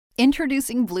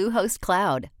Introducing Bluehost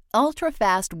Cloud,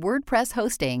 ultra-fast WordPress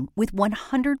hosting with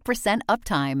 100%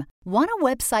 uptime. Want a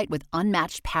website with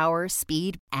unmatched power,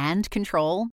 speed, and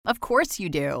control? Of course you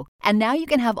do. And now you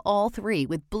can have all three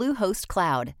with Bluehost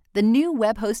Cloud, the new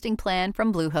web hosting plan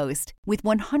from Bluehost. With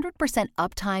 100%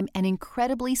 uptime and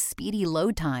incredibly speedy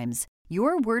load times,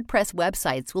 your WordPress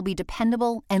websites will be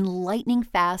dependable and lightning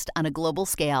fast on a global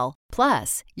scale.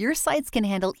 Plus, your sites can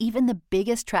handle even the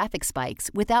biggest traffic spikes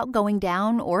without going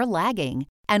down or lagging.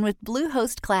 And with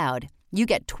Bluehost Cloud, you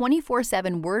get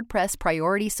 24/7 WordPress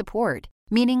priority support,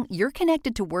 meaning you're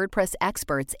connected to WordPress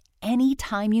experts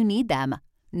anytime you need them.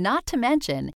 Not to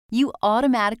mention, you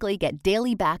automatically get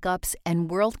daily backups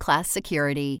and world-class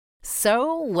security.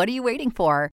 So, what are you waiting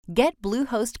for? Get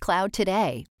Bluehost Cloud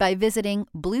today by visiting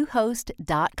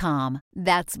Bluehost.com.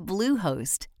 That's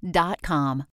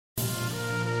Bluehost.com.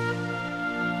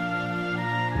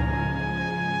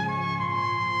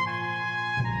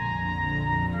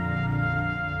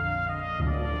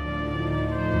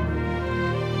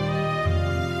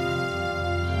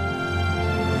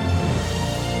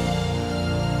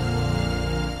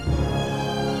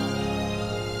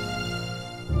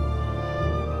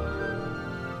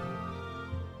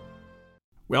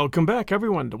 Welcome back,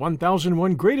 everyone, to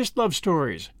 1001 Greatest Love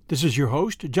Stories. This is your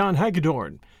host, John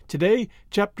Hagedorn. Today,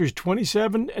 chapters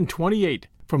 27 and 28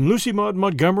 from Lucy Maud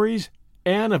Montgomery's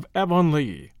Anne of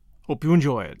Avonlea. Hope you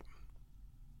enjoy it.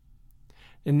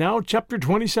 And now, chapter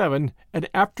 27, An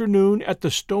Afternoon at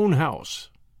the Stone House.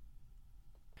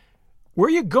 "Where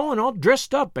you going all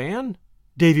dressed up, Anne?"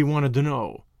 Davy wanted to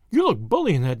know. "You look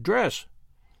bully in that dress."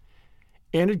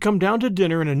 Anne had come down to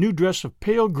dinner in a new dress of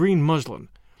pale green muslin,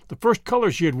 the first color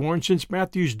she had worn since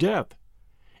Matthew's death.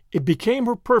 It became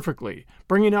her perfectly,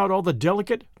 bringing out all the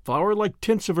delicate, flower-like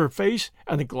tints of her face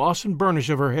and the gloss and burnish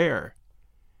of her hair.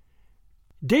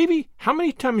 "Davy, how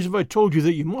many times have I told you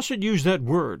that you mustn't use that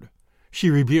word?" she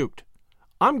rebuked.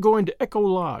 "I'm going to Echo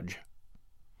Lodge."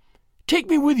 "Take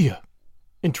me with you,"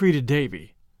 entreated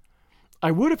Davy.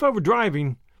 "I would if I were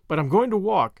driving, but I'm going to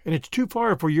walk, and it's too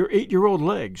far for your 8-year-old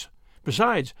legs.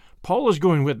 Besides, Paul is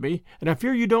going with me, and I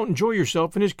fear you don't enjoy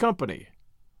yourself in his company."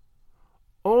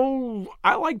 "Oh,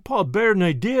 I like Paul better than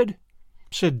I did,"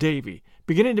 said Davy,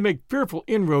 beginning to make fearful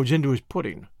inroads into his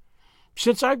pudding.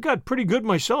 "Since I've got pretty good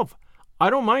myself,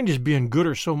 I don't mind his being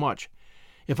gooder so much.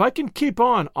 If I can keep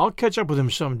on, I'll catch up with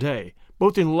him some day,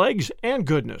 both in legs and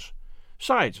goodness.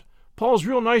 Besides, Paul's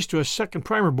real nice to us second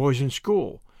primer boys in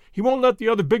school. He won't let the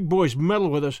other big boys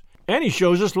meddle with us, and he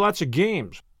shows us lots of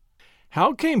games."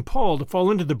 "How came Paul to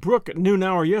fall into the brook at noon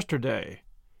hour yesterday?"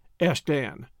 asked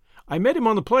Anne. "I met him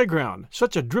on the playground,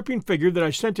 such a dripping figure that I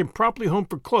sent him promptly home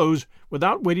for clothes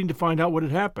without waiting to find out what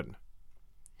had happened."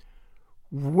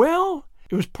 "Well,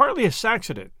 it was partly a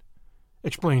accident,"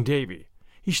 explained Davy.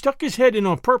 "He stuck his head in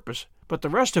on purpose, but the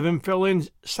rest of him fell in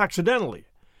accidentally.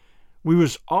 We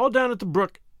was all down at the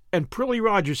brook, and Prilly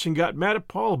Rogerson got mad at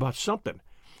Paul about something.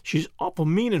 She's awful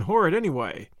mean and horrid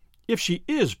anyway, if she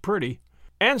is pretty,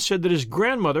 and said that his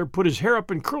grandmother put his hair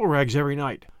up in curl rags every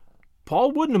night.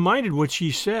 Paul wouldn't have minded what she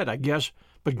said, I guess,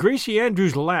 but Gracie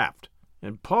Andrews laughed,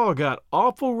 and Paul got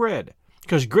awful red,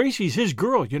 'cause Gracie's his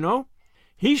girl, you know.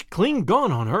 He's clean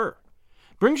gone on her.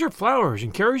 Brings her flowers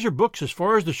and carries her books as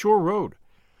far as the shore road.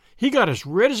 He got as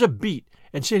red as a beet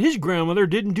and said his grandmother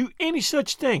didn't do any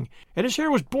such thing, and his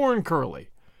hair was born curly.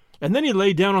 And then he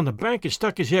lay down on the bank and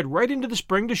stuck his head right into the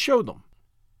spring to show them.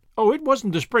 Oh, it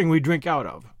wasn't the spring we drink out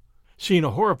of," seeing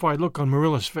a horrified look on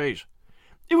Marilla's face.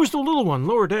 "It was the little one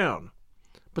lower down.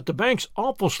 But the bank's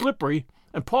awful slippery,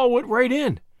 and Paul went right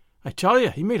in. I tell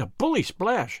you, he made a bully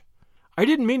splash. I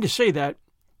didn't mean to say that.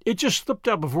 It just slipped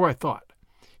out before I thought.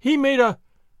 He made a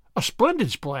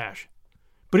splendid splash.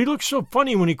 But he looked so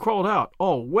funny when he crawled out,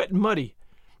 all wet and muddy.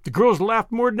 The girls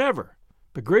laughed more than ever.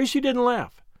 But Gracie didn't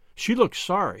laugh. She looked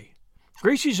sorry.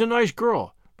 Gracie's a nice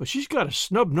girl, but she's got a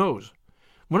snub nose.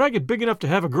 When I get big enough to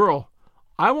have a girl,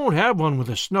 I won't have one with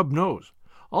a snub nose.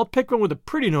 I'll pick one with a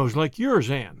pretty nose like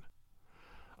yours, Anne.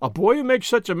 A boy who makes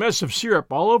such a mess of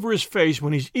syrup all over his face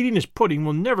when he's eating his pudding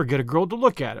will never get a girl to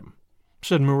look at him,"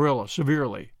 said Marilla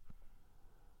severely.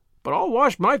 "But I'll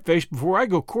wash my face before I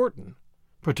go courting,"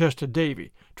 protested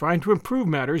Davy, trying to improve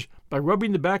matters by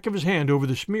rubbing the back of his hand over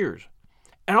the smears.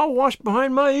 "And I'll wash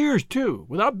behind my ears, too,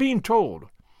 without being told.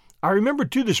 I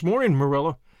remembered to this morning,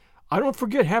 Marilla. I don't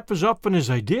forget half as often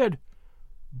as I did.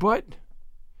 But,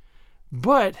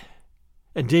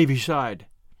 and Davy sighed,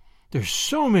 "there's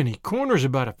so many corners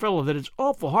about a fellow that it's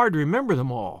awful hard to remember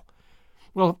them all.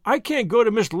 Well, if I can't go to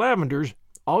Miss Lavender's,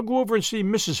 I'll go over and see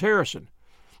Mrs. Harrison.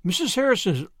 Mrs.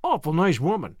 Harrison's an awful nice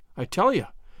woman, I tell you.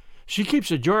 She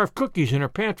keeps a jar of cookies in her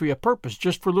pantry a purpose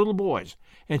just for little boys,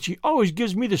 and she always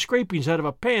gives me the scrapings out of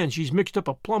a pan she's mixed up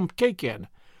a plum cake in.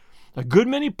 A good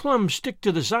many plums stick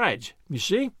to the sides, you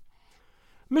see.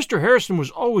 Mr. Harrison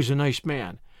was always a nice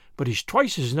man, but he's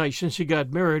twice as nice since he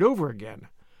got married over again.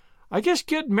 I guess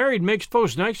getting married makes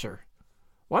folks nicer.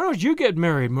 Why don't you get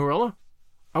married, Marilla?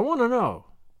 I want to know."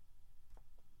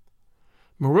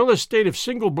 Marilla's state of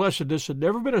single blessedness had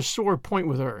never been a sore point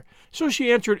with her, so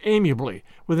she answered amiably,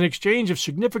 with an exchange of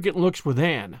significant looks with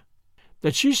Anne,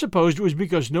 that she supposed it was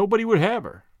because nobody would have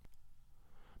her.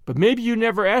 "But maybe you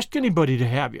never asked anybody to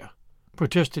have you,"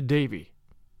 protested Davy.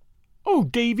 "Oh,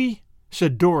 Davy,"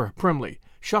 said Dora primly,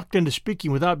 shocked into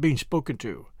speaking without being spoken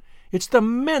to. "It's the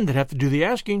men that have to do the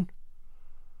asking."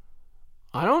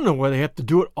 "I don't know why they have to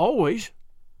do it always,"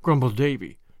 grumbled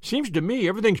Davy. "Seems to me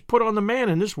everything's put on the man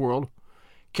in this world.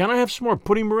 Can I have some more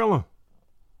pudding, Marilla?"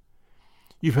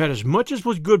 "You've had as much as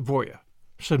was good for you,"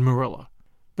 said Marilla,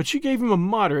 but she gave him a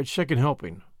moderate second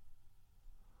helping.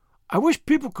 "I wish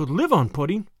people could live on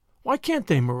pudding. Why can't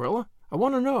they, Marilla? I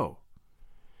want to know."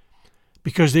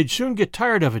 "Because they'd soon get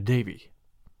tired of it, Davy."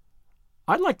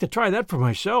 "I'd like to try that for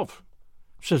myself,"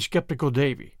 said skeptical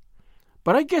Davy.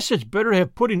 "But I guess it's better to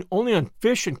have pudding only on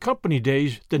fish and company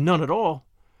days than none at all.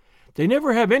 They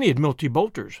never have any at Milty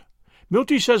Boulter's.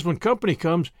 Milty says when company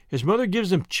comes, his mother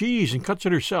gives them cheese and cuts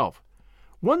it herself.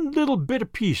 One little bit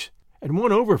apiece, and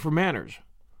one over for manners."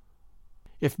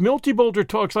 "If Milty Boulter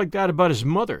talks like that about his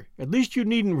mother, at least you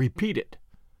needn't repeat it,"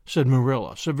 said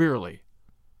Marilla severely.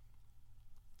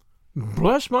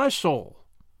 Bless my soul!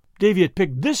 Davy had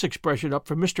picked this expression up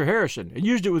from Mr. Harrison and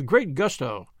used it with great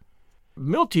gusto.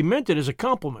 Milty meant it as a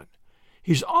compliment.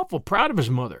 He's awful proud of his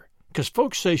mother, 'cause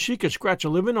folks say she could scratch a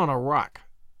living on a rock.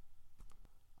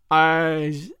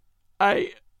 I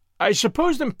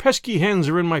suppose them pesky hens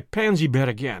are in my pansy bed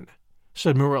again,"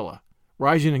 said Marilla,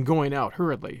 rising and going out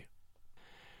hurriedly.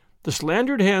 The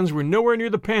slandered hens were nowhere near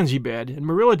the pansy bed, and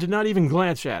Marilla did not even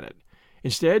glance at it.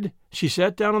 Instead, she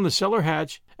sat down on the cellar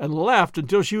hatch and laughed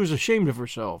until she was ashamed of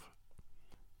herself,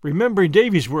 remembering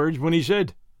Davy's words when he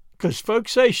said, "'Cause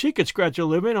folks say she could scratch a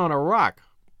living on a rock."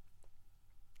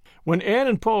 When Anne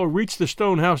and Paul reached the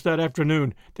stone house that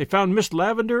afternoon, they found Miss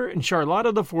Lavendar and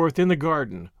Charlotta the Fourth in the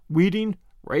garden, weeding,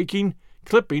 raking,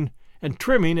 clipping, and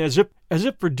trimming as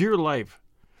if for dear life.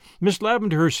 Miss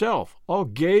Lavendar herself, all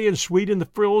gay and sweet in the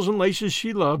frills and laces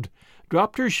she loved,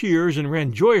 dropped her shears and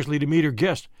ran joyously to meet her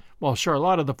guest, while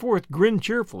Charlotta the Fourth grinned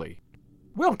cheerfully.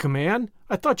 "Welcome, Anne.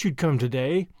 I thought you'd come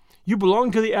today. You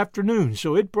belong to the afternoon,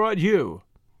 so it brought you."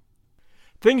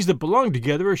 "Things that belong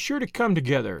together are sure to come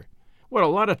together. What a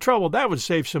lot of trouble that would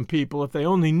save some people if they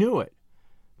only knew it.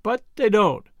 But they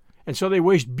don't, and so they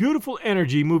waste beautiful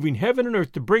energy moving heaven and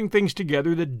earth to bring things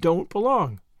together that don't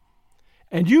belong.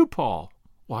 And you, Paul,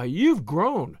 why, you've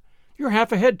grown. You're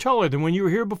half a head taller than when you were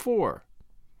here before."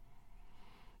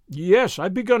 "Yes,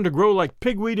 I've begun to grow like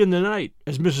pigweed in the night,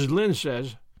 as Mrs. Lynde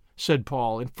says," said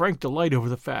Paul, in frank delight over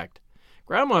the fact.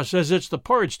 "Grandma says it's the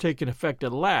porridge taking effect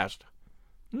at last."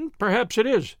 "Perhaps it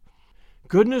is.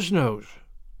 Goodness knows."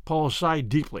 Paul sighed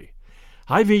deeply.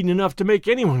 "I've eaten enough to make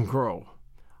anyone grow.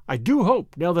 I do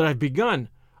hope, now that I've begun,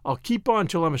 I'll keep on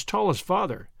till I'm as tall as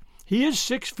Father. He is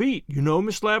 6 feet, you know,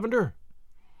 Miss Lavendar."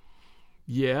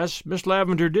 Yes, Miss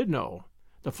Lavendar did know.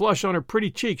 The flush on her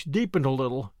pretty cheeks deepened a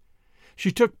little.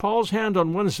 She took Paul's hand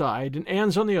on one side and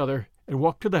Anne's on the other and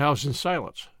walked to the house in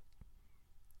silence.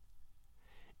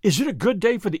 "Is it a good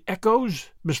day for the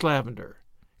echoes, Miss Lavendar?"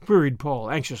 queried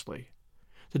Paul anxiously.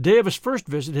 The day of his first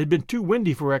visit had been too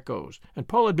windy for echoes, and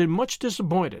Paul had been much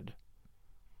disappointed.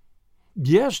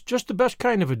 "Yes, just the best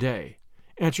kind of a day,"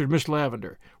 answered Miss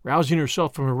Lavendar, rousing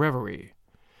herself from her reverie.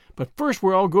 "But first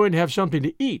we're all going to have something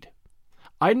to eat.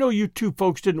 I know you two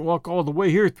folks didn't walk all the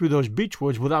way here through those beech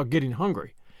woods without getting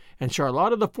hungry, and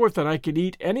Charlotta the Fourth and I can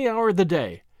eat any hour of the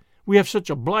day. We have such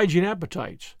obliging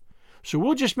appetites. So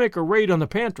we'll just make a raid on the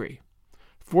pantry.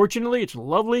 Fortunately, it's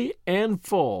lovely and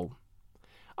full.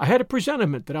 I had a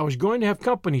presentiment that I was going to have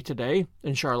company today,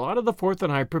 and Charlotta the Fourth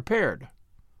and I prepared."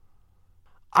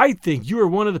 "I think you are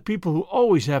one of the people who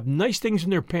always have nice things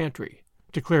in their pantry,"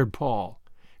 declared Paul.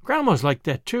 "Grandma's like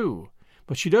that, too,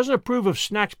 but she doesn't approve of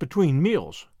snacks between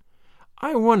meals.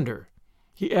 I wonder,"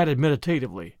 he added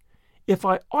meditatively, "if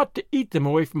I ought to eat them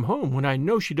away from home when I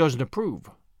know she doesn't approve."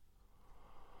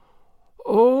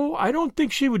 "Oh, I don't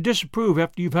think she would disapprove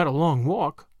after you've had a long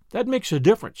walk. That makes a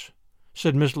difference,"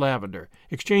 said Miss Lavendar,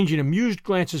 exchanging amused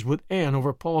glances with Anne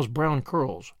over Paul's brown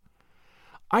curls.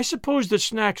 "I suppose that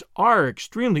snacks are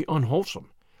extremely unwholesome.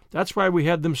 That's why we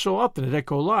had them so often at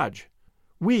Echo Lodge.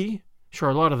 We,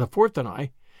 Charlotta the Fourth and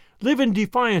I, live in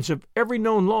defiance of every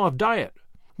known law of diet.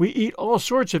 We eat all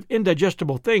sorts of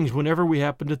indigestible things whenever we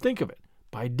happen to think of it,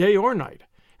 by day or night,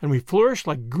 and we flourish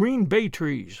like green bay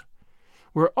trees.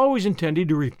 We're always intending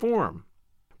to reform.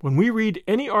 When we read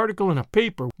any article in a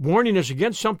paper warning us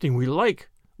against something we like,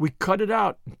 we cut it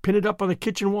out and pin it up on the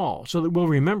kitchen wall so that we'll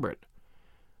remember it.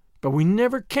 But we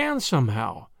never can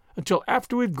somehow, until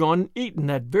after we've gone and eaten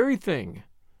that very thing.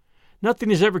 Nothing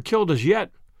has ever killed us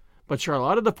yet, but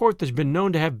Charlotta the Fourth has been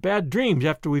known to have bad dreams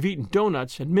after we've eaten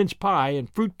donuts and mince pie and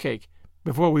fruit cake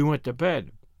before we went to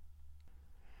bed.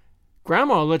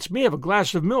 Grandma lets me have a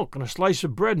glass of milk and a slice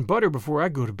of bread and butter before I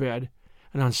go to bed,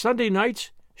 and on Sunday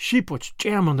nights she puts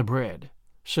jam on the bread,"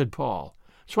 said Paul.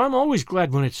 "So I'm always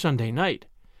glad when it's Sunday night,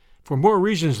 for more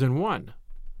reasons than one.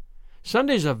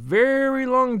 Sunday's a very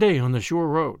long day on the shore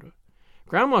road.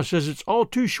 Grandma says it's all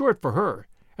too short for her,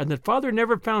 and that Father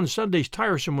never found Sundays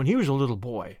tiresome when he was a little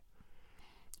boy.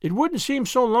 It wouldn't seem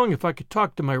so long if I could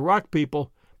talk to my rock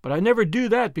people, but I never do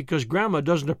that because Grandma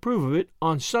doesn't approve of it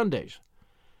on Sundays.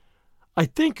 I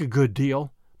think a good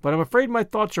deal, but I'm afraid my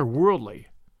thoughts are worldly.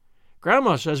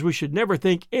 Grandma says we should never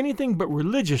think anything but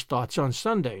religious thoughts on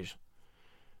Sundays.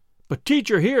 But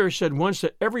Teacher here said once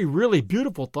that every really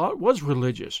beautiful thought was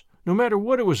religious, no matter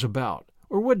what it was about,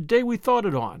 or what day we thought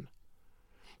it on.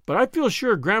 But I feel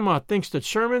sure Grandma thinks that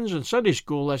sermons and Sunday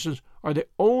school lessons are the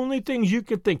only things you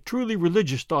can think truly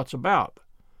religious thoughts about.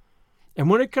 And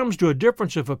when it comes to a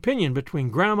difference of opinion between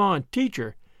Grandma and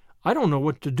Teacher, I don't know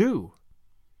what to do.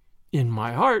 In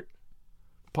my heart,"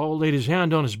 Paul laid his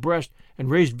hand on his breast and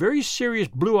raised very serious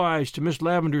blue eyes to Miss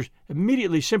Lavender's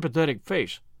immediately sympathetic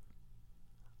face,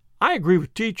 "I agree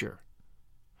with Teacher.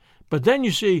 But then,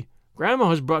 you see, Grandma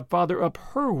has brought Father up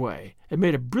her way and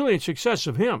made a brilliant success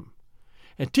of him.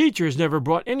 And Teacher has never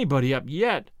brought anybody up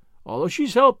yet, although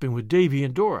she's helping with Davy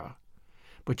and Dora.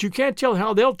 But you can't tell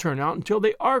how they'll turn out until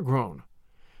they are grown.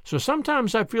 So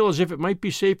sometimes I feel as if it might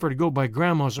be safer to go by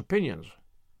Grandma's opinions."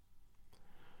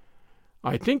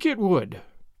 "I think it would,"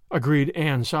 agreed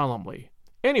Anne solemnly.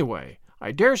 "Anyway,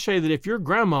 I dare say that if your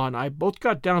Grandma and I both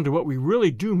got down to what we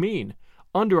really do mean,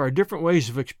 under our different ways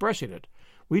of expressing it,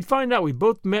 we'd find out we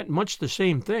both meant much the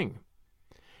same thing.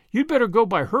 You'd better go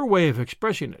by her way of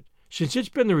expressing it, since it's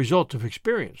been the result of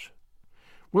experience.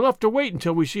 We'll have to wait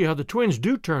until we see how the twins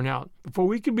do turn out before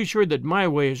we can be sure that my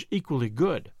way is equally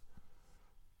good."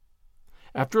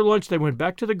 After lunch they went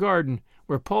back to the garden,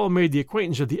 where Paul made the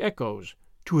acquaintance of the Echoes,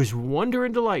 to his wonder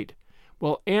and delight,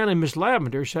 while Anne and Miss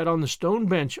Lavender sat on the stone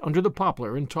bench under the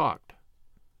poplar and talked.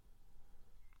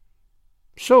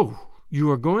 "So you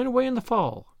are going away in the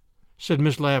fall," said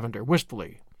Miss Lavender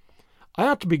wistfully. "I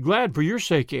ought to be glad for your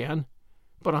sake, Anne,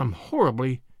 but I'm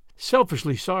horribly,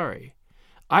 selfishly sorry.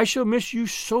 I shall miss you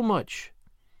so much.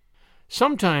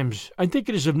 Sometimes I think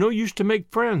it is of no use to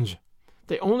make friends.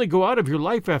 They only go out of your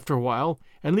life after a while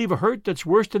and leave a hurt that's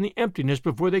worse than the emptiness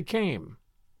before they came."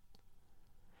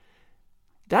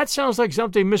 "That sounds like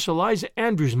something Miss Eliza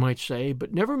Andrews might say,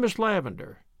 but never Miss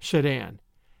Lavender," said Anne.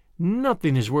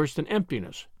 "Nothing is worse than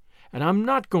emptiness, and I'm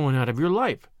not going out of your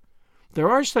life. There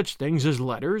are such things as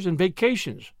letters and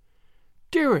vacations.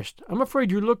 Dearest, I'm afraid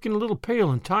you're looking a little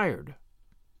pale and tired."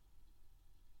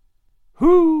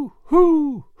 "Hoo,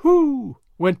 hoo, hoo,"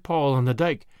 went Paul on the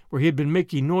dike, where he had been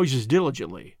making noises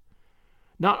diligently.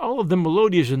 Not all of them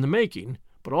melodious in the making,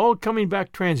 but all coming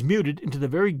back transmuted into the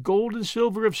very gold and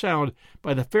silver of sound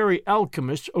by the fairy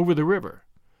alchemists over the river.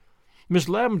 Miss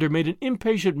Lavender made an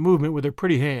impatient movement with her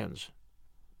pretty hands.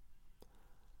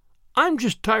 "I'm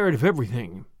just tired of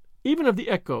everything, even of the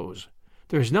echoes.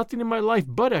 There is nothing in my life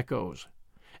but echoes.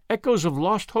 Echoes of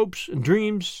lost hopes and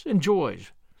dreams and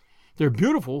joys. They're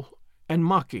beautiful and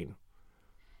mocking.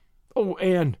 Oh,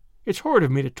 Anne, it's horrid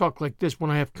of me to talk like this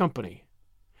when I have company.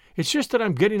 It's just that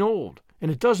I'm getting old,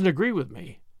 and it doesn't agree with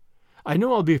me. I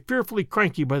know I'll be fearfully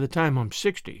cranky by the time I'm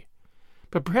 60,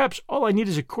 but perhaps all I need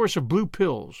is a course of blue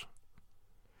pills."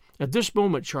 At this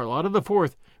moment Charlotta the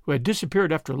Fourth, who had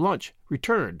disappeared after lunch,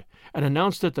 returned, and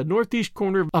announced that the northeast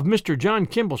corner of Mr. John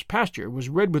Kimball's pasture was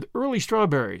red with early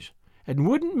strawberries, and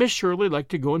wouldn't Miss Shirley like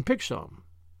to go and pick some?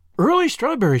 "Early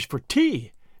strawberries for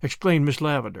tea!" exclaimed Miss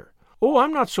Lavender. "Oh,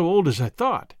 I'm not so old as I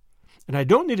thought, and I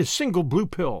don't need a single blue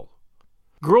pill.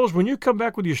 Girls, when you come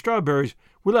back with your strawberries,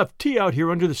 we'll have tea out here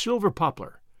under the silver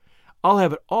poplar. I'll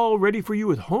have it all ready for you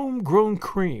with home-grown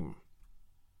cream."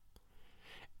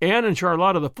 Anne and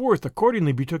Charlotta the Fourth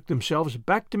accordingly betook themselves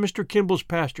back to Mr. Kimball's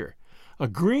pasture, a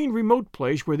green remote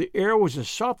place where the air was as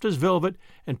soft as velvet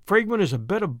and fragrant as a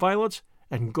bed of violets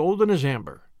and golden as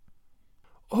amber.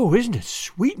 "Oh, isn't it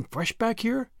sweet and fresh back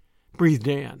here?" breathed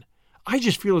Anne. "I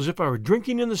just feel as if I were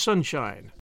drinking in the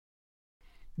sunshine."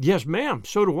 "Yes, ma'am,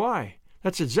 so do I.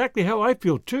 That's exactly how I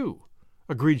feel, too,"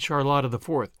 agreed Charlotta the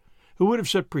Fourth, who would have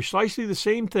said precisely the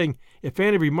same thing if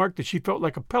Anne had remarked that she felt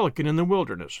like a pelican in the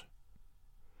wilderness.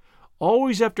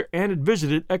 Always after Anne had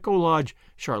visited Echo Lodge,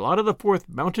 Charlotta the Fourth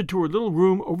mounted to her little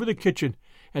room over the kitchen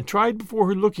and tried before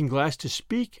her looking-glass to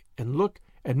speak and look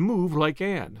and move like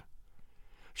Anne.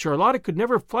 Charlotta could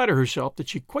never flatter herself that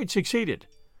she quite succeeded,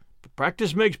 but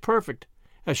practice makes perfect,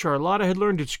 as Charlotta had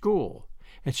learned at school,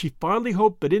 and she fondly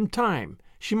hoped that in time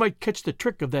she might catch the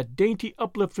trick of that dainty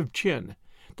uplift of chin,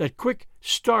 that quick,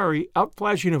 starry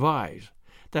outflashing of eyes,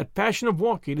 that fashion of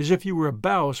walking as if you were a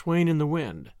bough swaying in the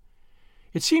wind.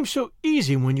 It seemed so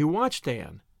easy when you watched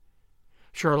Anne.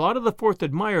 Charlotta the Fourth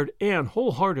admired Anne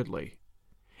wholeheartedly.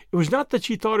 It was not that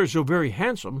she thought her so very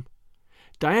handsome.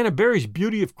 Diana Barry's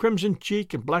beauty of crimson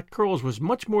cheek and black curls was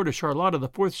much more to Charlotta the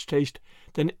Fourth's taste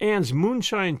than Anne's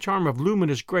moonshine charm of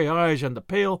luminous gray eyes and the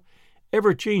pale,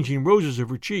 ever-changing roses of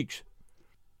her cheeks.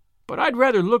 "But I'd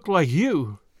rather look like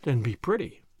you than be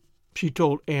pretty," she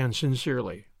told Anne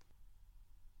sincerely.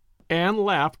 Anne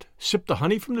laughed, sipped the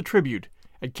honey from the tribute,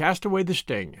 and cast away the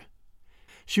sting.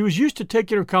 She was used to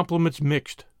taking her compliments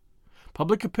mixed.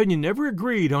 Public opinion never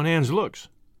agreed on Anne's looks.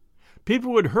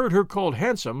 People who had heard her called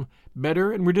handsome met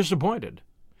her and were disappointed.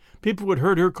 People who had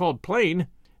heard her called plain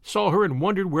saw her and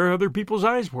wondered where other people's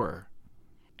eyes were.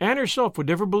 Anne herself would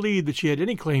never believe that she had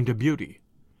any claim to beauty.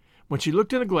 When she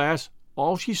looked in the glass,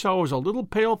 all she saw was a little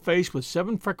pale face with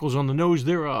 7 freckles on the nose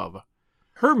thereof.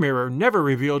 Her mirror never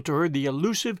revealed to her the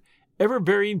elusive,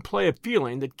 ever-varying play of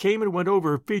feeling that came and went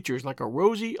over her features like a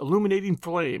rosy, illuminating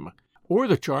flame, or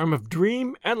the charm of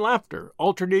dream and laughter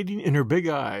alternating in her big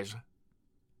eyes.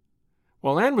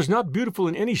 While Anne was not beautiful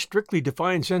in any strictly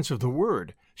defined sense of the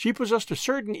word, she possessed a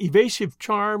certain evasive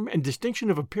charm and distinction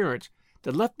of appearance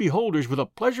that left beholders with a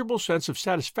pleasurable sense of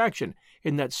satisfaction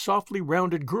in that softly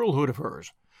rounded girlhood of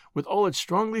hers, with all its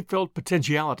strongly felt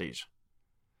potentialities.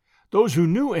 Those who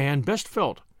knew Anne best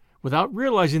felt, without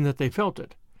realizing that they felt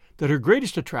it, that her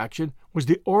greatest attraction was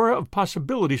the aura of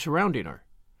possibility surrounding her,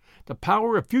 the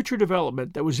power of future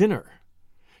development that was in her.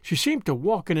 She seemed to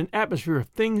walk in an atmosphere of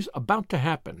things about to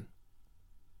happen.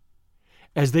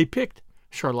 As they picked,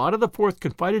 Charlotta the Fourth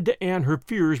confided to Anne her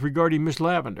fears regarding Miss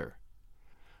Lavender.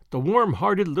 The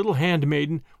warm-hearted little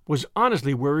handmaiden was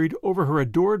honestly worried over her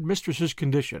adored mistress's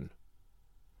condition.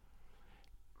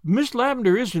 "Miss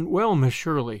Lavender isn't well, Miss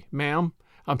Shirley, ma'am.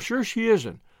 I'm sure she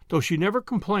isn't, though she never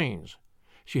complains.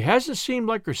 She hasn't seemed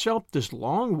like herself this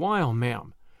long while,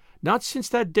 ma'am, not since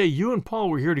that day you and Paul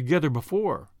were here together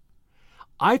before.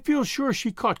 I feel sure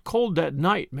she caught cold that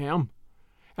night, ma'am.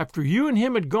 After you and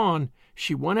him had gone,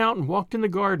 she went out and walked in the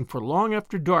garden for long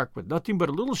after dark with nothing but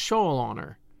a little shawl on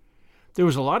her. There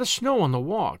was a lot of snow on the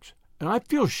walks, and I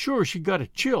feel sure she got a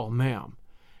chill, ma'am.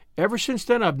 Ever since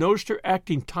then I've noticed her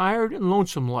acting tired and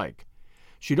lonesome-like.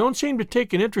 She don't seem to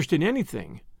take an interest in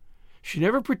anything. She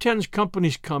never pretends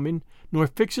company's coming, nor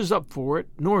fixes up for it,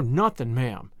 nor nothing,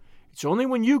 ma'am. It's only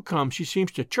when you come she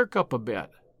seems to chirk up a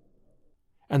bit.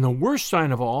 And the worst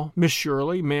sign of all, Miss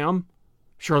Shirley, ma'am,"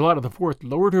 Charlotta the Fourth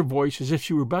lowered her voice as if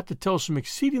she were about to tell some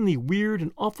exceedingly weird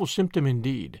and awful symptom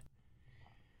indeed,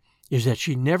 "is that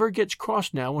she never gets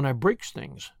cross now when I breaks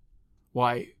things.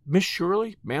 Why, Miss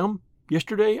Shirley, ma'am,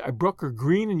 yesterday I broke her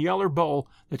green and yaller bowl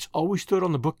that's always stood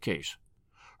on the bookcase.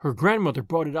 Her grandmother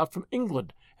brought it out from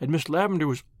England, and Miss Lavender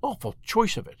was awful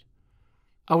choice of it.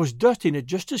 I was dusting it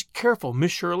just as careful,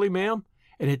 Miss Shirley, ma'am,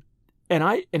 and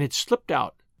it slipped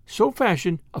out, so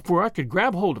fashion afore I could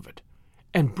grab hold of it,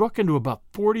 and broke into about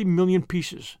 40 million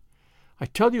pieces. I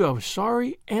tell you I was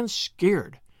sorry and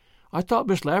scared. I thought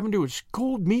Miss Lavender would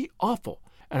scold me awful,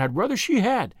 and I'd rather she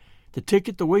had, to take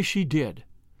it the way she did.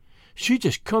 She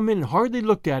just come in and hardly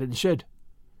looked at it and said,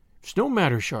 'It's no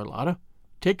matter, Charlotta.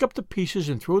 Take up the pieces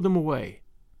and throw them away.'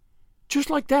 Just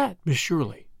like that, Miss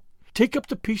Shirley. Take up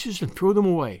the pieces and throw them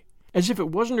away, as if it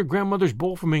wasn't her grandmother's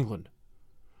bowl from England.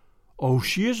 Oh,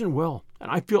 she isn't well, and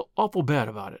I feel awful bad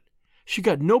about it. She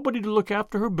got nobody to look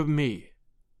after her but me."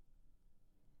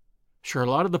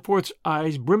 Charlotta the Fourth's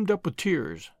eyes brimmed up with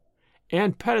tears.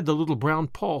 Anne patted the little brown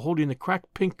paw holding the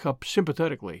cracked pink cup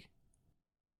sympathetically.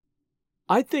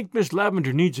 "I think Miss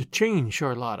Lavender needs a change,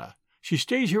 Charlotta. She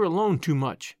stays here alone too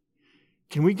much.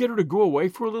 Can we get her to go away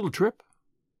for a little trip?"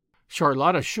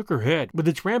 Charlotta shook her head, with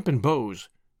its rampant bows,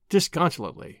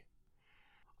 disconsolately.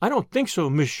 "I don't think so,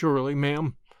 Miss Shirley,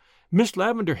 ma'am. Miss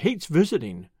Lavender hates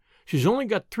visiting. She's only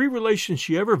got 3 relations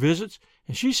she ever visits,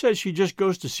 and she says she just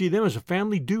goes to see them as a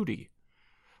family duty.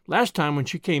 Last time when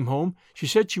she came home, she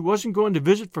said she wasn't going to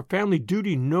visit for family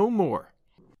duty no more.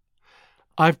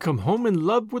 'I've come home in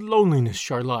love with loneliness,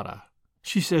 Charlotta,'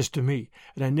 she says to me,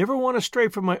 'and I never want to stray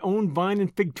from my own vine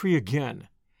and fig tree again.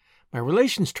 My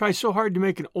relations try so hard to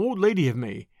make an old lady of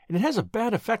me, and it has a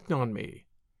bad effect on me."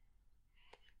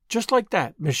 "Just like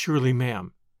that, Miss Shirley,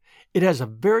 ma'am. It has a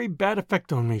very bad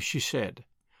effect on me," she said,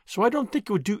 "so I don't think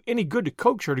it would do any good to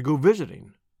coax her to go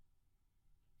visiting."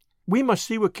 "We must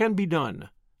see what can be done,"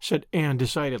 said Anne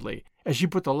decidedly, as she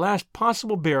put the last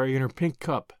possible berry in her pink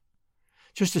cup.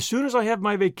 "Just as soon as I have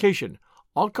my vacation,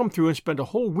 I'll come through and spend a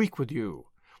whole week with you.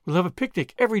 We'll have a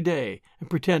picnic every day and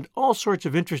pretend all sorts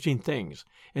of interesting things,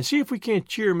 and see if we can't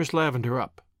cheer Miss Lavender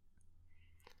up."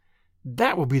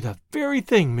 "That will be the very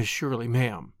thing, Miss Shirley,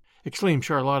 ma'am," exclaimed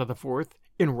Charlotta the Fourth,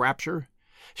 in rapture.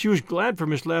 She was glad for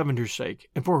Miss Lavender's sake,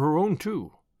 and for her own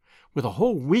too. With a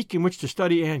whole week in which to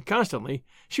study Anne constantly,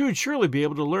 she would surely be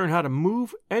able to learn how to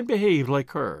move and behave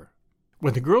like her.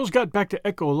 When the girls got back to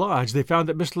Echo Lodge, they found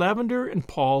that Miss Lavender and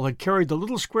Paul had carried the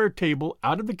little square table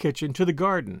out of the kitchen to the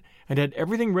garden and had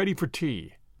everything ready for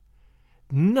tea.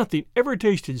 Nothing ever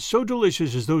tasted so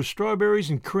delicious as those strawberries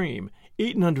and cream,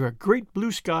 eaten under a great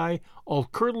blue sky, all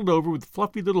curdled over with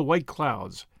fluffy little white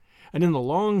clouds, and in the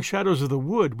long shadows of the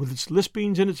wood with its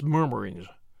lispings and its murmurings.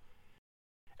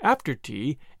 After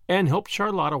tea, Anne helped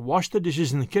Charlotta wash the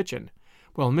dishes in the kitchen,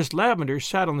 while Miss Lavender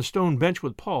sat on the stone bench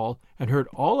with Paul and heard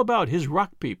all about his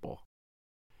rock people.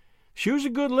 She was a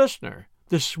good listener,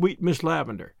 this sweet Miss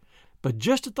Lavender, but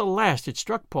just at the last it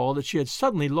struck Paul that she had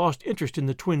suddenly lost interest in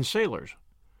the twin sailors.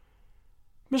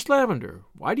 "Miss Lavender,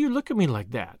 why do you look at me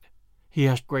like that?" he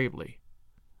asked gravely.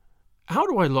 "How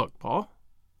do I look, Paul?"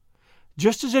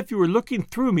 "Just as if you were looking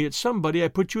through me at somebody I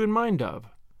put you in mind of,"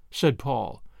 said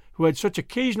Paul, who had such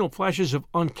occasional flashes of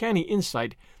uncanny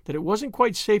insight that it wasn't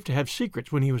quite safe to have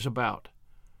secrets when he was about.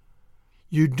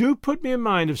 "You do put me in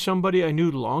mind of somebody I knew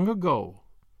long ago,"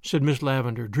 said Miss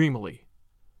Lavender dreamily.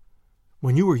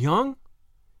 "When you were young?"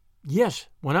 "Yes,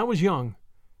 when I was young.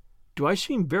 Do I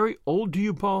seem very old to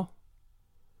you, Paul?"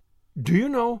 "Do you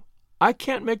know, I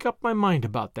can't make up my mind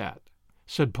about that,"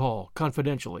 said Paul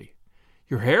confidentially.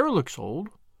 "Your hair looks old.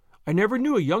 I never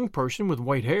knew a young person with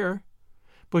white hair.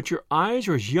 But your eyes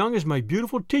are as young as my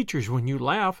beautiful teacher's when you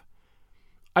laugh.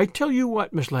 I tell you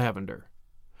what, Miss Lavender,"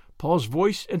 Paul's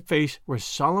voice and face were as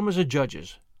solemn as a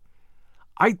judge's,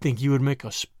 "I think you would make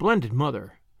a splendid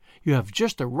mother. You have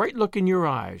just the right look in your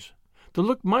eyes, the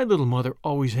look my little mother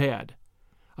always had.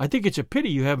 I think it's a pity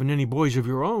you haven't any boys of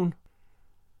your own."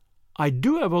 "I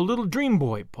do have a little dream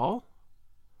boy, Paul."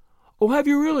 "Oh, have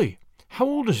you really? How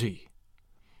old is he?"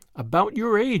 "About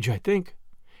your age, I think.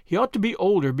 He ought to be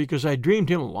older because I dreamed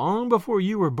him long before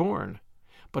you were born.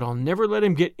 But I'll never let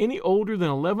him get any older than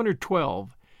 11 or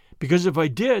 12, because if I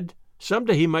did,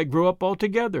 someday he might grow up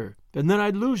altogether, and then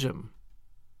I'd lose him."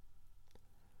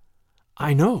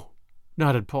 "I know,"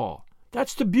 nodded Paul.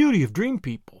 "That's the beauty of dream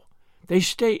people. They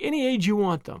stay any age you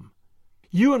want them.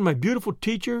 You and my beautiful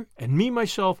teacher and me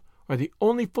myself are the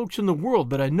only folks in the world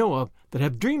that I know of that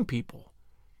have dream people.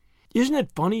 Isn't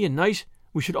it funny and nice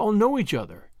we should all know each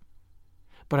other?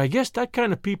 But I guess that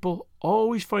kind of people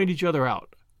always find each other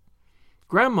out.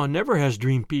 Grandma never has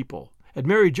dream people, and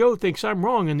Mary Jo thinks I'm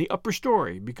wrong in the upper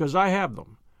story because I have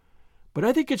them. But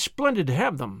I think it's splendid to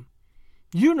have them.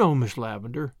 You know, Miss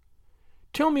Lavender.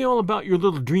 Tell me all about your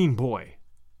little dream boy."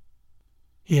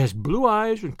 "He has blue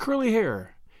eyes and curly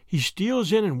hair. He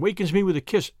steals in and wakens me with a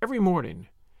kiss every morning.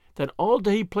 Then all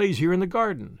day he plays here in the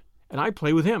garden, and I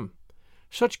play with him.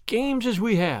 Such games as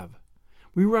we have!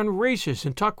 We run races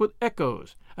and talk with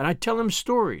echoes, and I tell him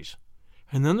stories.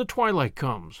 And then the twilight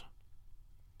comes."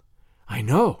 "I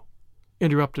know,"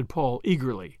 interrupted Paul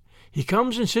eagerly. "He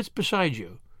comes and sits beside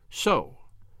you, so,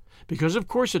 because of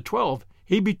course at 12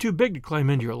 he'd be too big to climb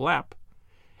into your lap,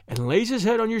 and lays his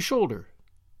head on your shoulder,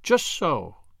 just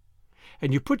so.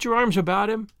 And you put your arms about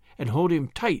him and hold him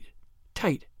tight,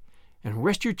 tight, and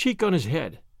rest your cheek on his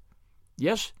head.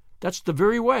 Yes, that's the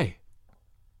very way.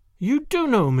 You do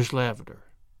know, Miss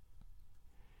Lavender."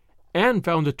 Anne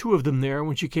found the two of them there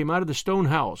when she came out of the stone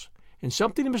house, and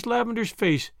something in Miss Lavender's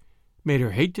face made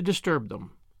her hate to disturb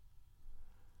them.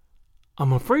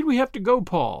 "I'm afraid we have to go,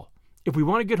 Paul, if we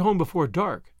want to get home before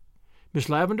dark. Miss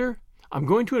Lavender, I'm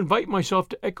going to invite myself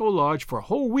to Echo Lodge for a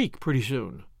whole week pretty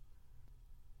soon."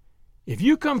 "If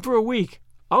you come for a week,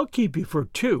 I'll keep you for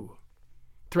 2,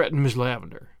 threatened Miss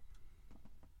Lavender.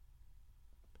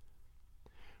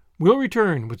 We'll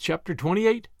return with Chapter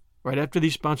 28 right after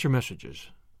these sponsor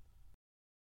messages.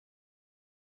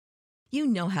 You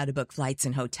know how to book flights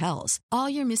and hotels. All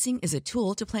you're missing is a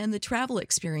tool to plan the travel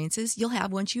experiences you'll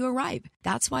have once you arrive.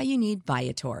 That's why you need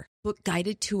Viator. Book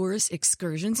guided tours,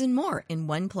 excursions, and more in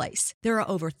one place. There are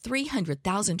over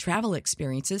 300,000 travel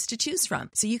experiences to choose from,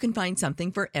 so you can find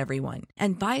something for everyone.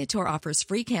 And Viator offers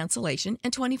free cancellation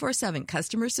and 24/7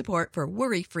 customer support for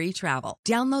worry-free travel.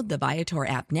 Download the Viator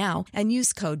app now and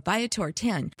use code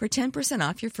Viator10 for 10%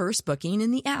 off your first booking in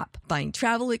the app. Find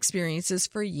travel experiences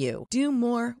for you. Do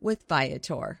more with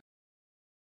Viator.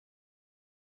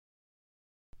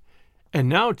 And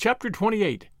now, Chapter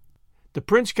 28. The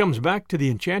prince comes back to the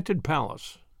enchanted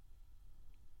palace.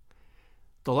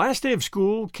 The last day of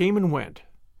school came and went.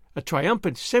 A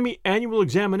triumphant semi-annual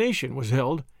examination was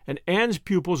held, and Anne's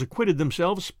pupils acquitted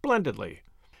themselves splendidly.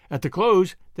 At the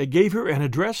close, they gave her an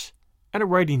address and a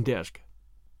writing desk.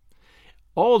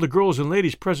 All the girls and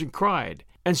ladies present cried,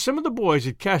 and some of the boys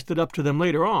had cast it up to them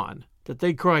later on that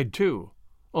they cried too,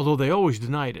 although they always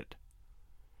denied it.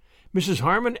 Mrs.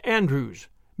 Harmon Andrews,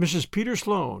 Mrs. Peter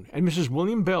Sloane, and Mrs.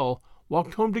 William Bell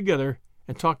walked home together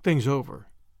and talked things over.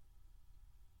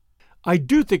 "I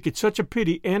do think it's such a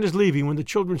pity Anne is leaving when the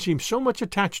children seem so much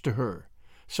attached to her,"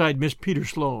 sighed Miss Peter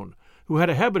Sloane, who had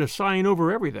a habit of sighing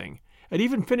over everything, and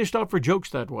even finished off her jokes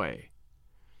that way.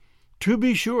 "To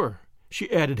be sure," she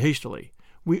added hastily,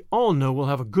 "we all know we'll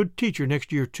have a good teacher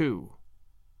next year, too."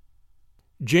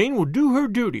 "Jane will do her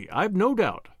duty, I've no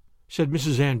doubt," said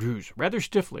Mrs. Andrews, rather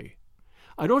stiffly.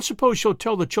 "I don't suppose she'll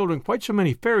tell the children quite so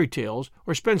many fairy tales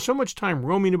or spend so much time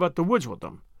roaming about the woods with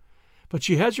them. But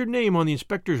she has her name on the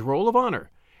inspector's roll of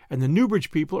honor, and the Newbridge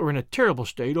people are in a terrible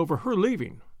state over her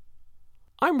leaving."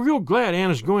 "I'm real glad Anne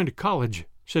is going to college,"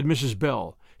 said Mrs.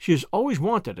 Bell. "She has always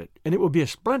wanted it, and it will be a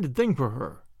splendid thing for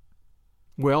her."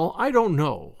 "Well, I don't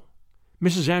know."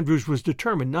 Mrs. Andrews was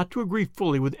determined not to agree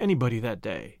fully with anybody that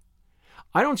day.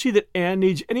 "I don't see that Anne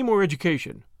needs any more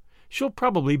education. She'll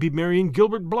probably be marrying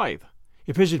Gilbert Blythe,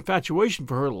 if his infatuation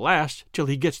for her lasts till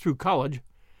he gets through college.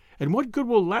 And what good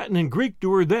will Latin and Greek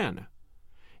do her then?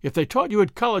 If they taught you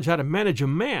at college how to manage a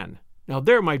man, now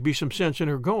there might be some sense in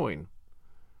her going."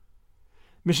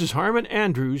 Mrs. Harmon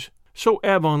Andrews, so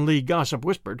Avonlea gossip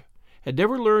whispered, had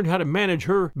never learned how to manage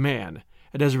her man,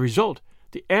 and as a result,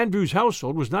 the Andrews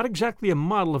household was not exactly a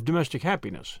model of domestic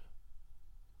happiness.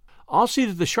 "I'll see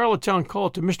that the Charlottetown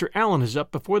call to Mr. Allen is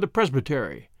up before the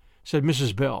presbytery," said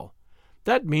Mrs. Bell.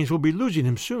 "That means we'll be losing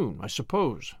him soon, I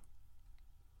suppose."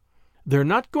 "They're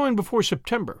not going before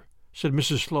September," said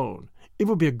Mrs. Sloane. "It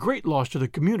will be a great loss to the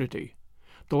community,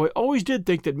 though I always did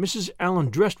think that Mrs.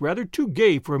 Allen dressed rather too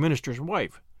gay for a minister's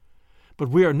wife. But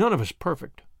we are none of us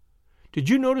perfect. Did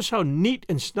you notice how neat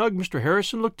and snug Mr.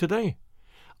 Harrison looked today?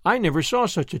 I never saw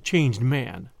such a changed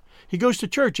man. He goes to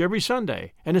church every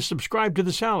Sunday and is subscribed to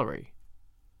the salary."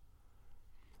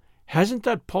 "Hasn't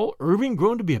that Paul Irving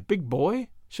grown to be a big boy?"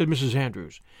 said Mrs.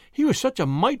 Andrews. "He was such a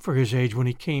mite for his age when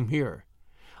he came here.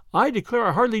 I declare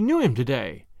I hardly knew him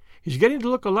today. He's getting to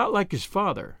look a lot like his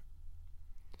father."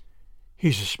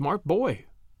 "He's a smart boy,"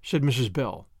 said Mrs.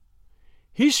 Bell.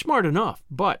 "He's smart enough,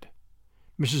 but—"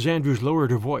 Mrs. Andrews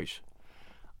lowered her voice.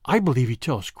 "I believe he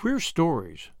tells queer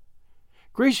stories.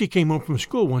 Gracie came home from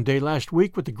school one day last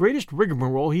week with the greatest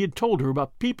rigmarole he had told her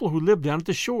about people who lived down at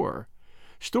the shore.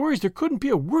 Stories there couldn't be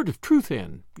a word of truth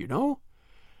in, you know.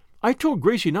 I told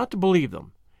Gracie not to believe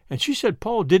them, and she said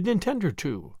Paul didn't intend her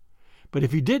to. But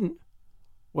if he didn't,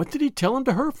 what did he tell them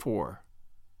to her for?"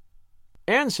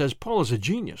 "Anne says Paul is a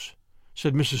genius,"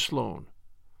 said Mrs. Sloane.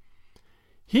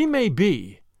 "He may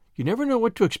be. You never know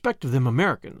what to expect of them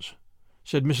Americans,"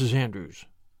 said Mrs. Andrews.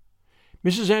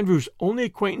 Mrs. Andrews' only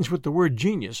acquaintance with the word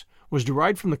genius was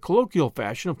derived from the colloquial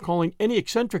fashion of calling any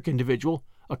eccentric individual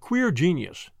a queer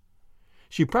genius.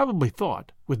 She probably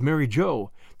thought, with Mary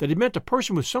Jo, that it meant a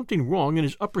person with something wrong in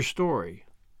his upper story.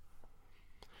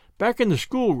 Back in the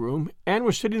schoolroom, Anne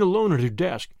was sitting alone at her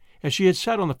desk, as she had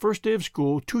sat on the first day of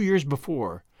school 2 years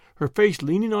before, her face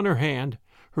leaning on her hand,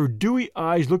 her dewy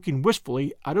eyes looking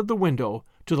wistfully out of the window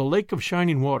to the lake of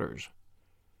shining waters.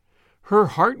 Her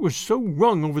heart was so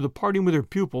wrung over the parting with her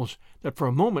pupils that for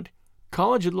a moment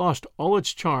college had lost all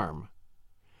its charm.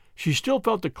 She still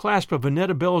felt the clasp of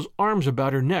Annetta Bell's arms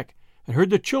about her neck, and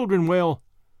heard the children wail,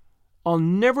 "I'll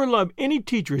never love any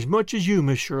teacher as much as you,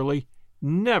 Miss Shirley.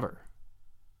 Never."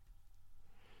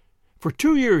 For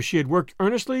 2 years she had worked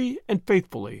earnestly and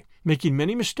faithfully, making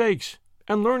many mistakes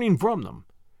and learning from them.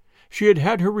 She had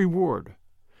had her reward.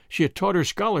 She had taught her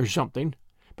scholars something,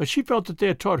 but she felt that they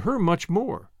had taught her much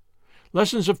more.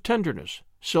 Lessons of tenderness,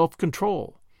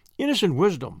 self-control, innocent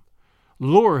wisdom,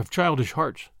 lure of childish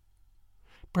hearts.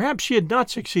 Perhaps she had not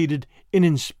succeeded in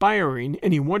inspiring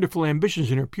any wonderful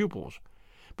ambitions in her pupils,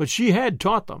 but she had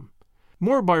taught them,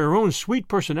 more by her own sweet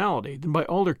personality than by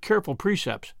all her careful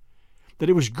precepts, that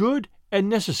it was good and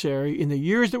necessary in the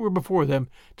years that were before them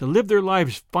to live their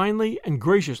lives finely and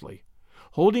graciously,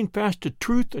 holding fast to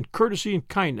truth and courtesy and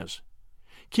kindness,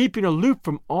 keeping aloof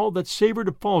from all that savored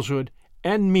of falsehood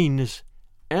and meanness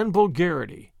and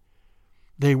vulgarity.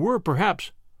 They were,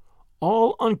 perhaps,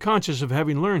 all unconscious of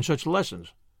having learned such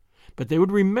lessons, but they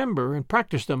would remember and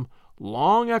practice them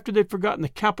long after they'd forgotten the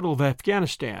capital of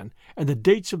Afghanistan and the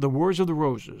dates of the Wars of the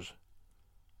Roses.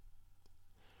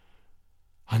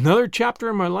 "Another chapter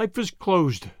in my life is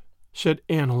closed," said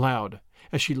Anne aloud,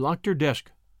 as she locked her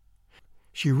desk.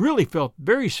 She really felt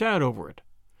very sad over it,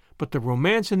 but the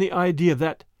romance in the idea of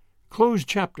that closed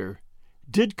chapter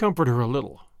did comfort her a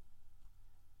little.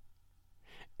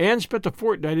 Anne spent a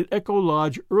fortnight at Echo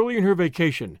Lodge early in her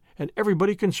vacation, and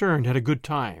everybody concerned had a good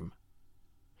time.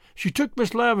 She took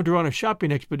Miss Lavender on a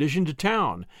shopping expedition to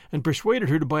town and persuaded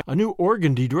her to buy a new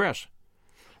organdy dress.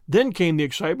 Then came the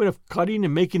excitement of cutting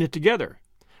and making it together,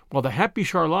 while the happy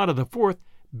Charlotta the Fourth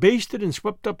basted and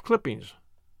swept up clippings.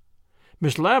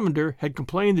 Miss Lavender had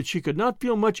complained that she could not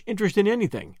feel much interest in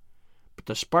anything, but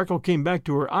the sparkle came back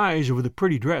to her eyes over the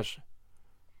pretty dress.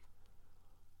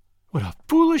 "What a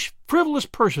foolish, frivolous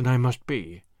person I must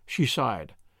be," she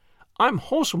sighed. "I'm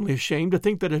wholesomely ashamed to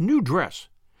think that a new dress,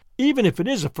 even if it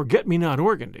is a forget-me-not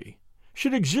organdy,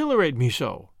 should exhilarate me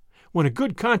so, when a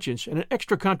good conscience and an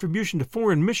extra contribution to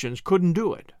foreign missions couldn't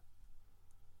do it."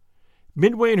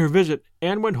 Midway in her visit,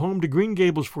 Anne went home to Green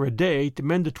Gables for a day to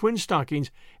mend the twin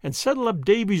stockings and settle up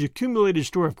Davy's accumulated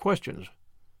store of questions.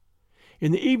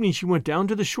 In the evening she went down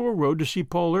to the shore road to see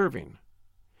Paul Irving.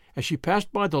 As she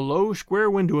passed by the low,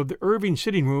 square window of the Irving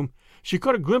sitting room, she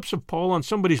caught a glimpse of Paul on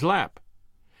somebody's lap.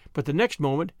 But the next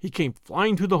moment he came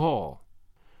flying through the hall.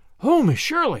 "Oh, Miss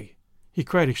Shirley!" he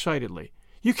cried excitedly.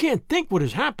 "You can't think what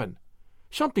has happened.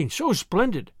 Something so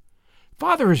splendid.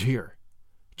 Father is here.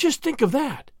 Just think of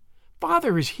that.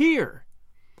 Father is here."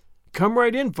 "Come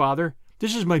right in, Father.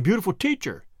 This is my beautiful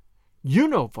teacher. You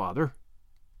know, Father."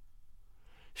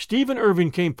 Stephen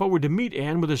Irving came forward to meet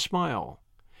Anne with a smile.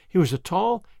 He was a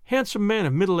tall, handsome man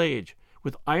of middle age,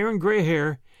 with iron-gray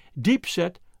hair,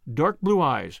 deep-set, dark blue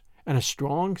eyes, and a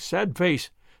strong, sad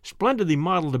face, splendidly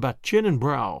modeled about chin and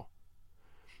brow.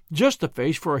 Just the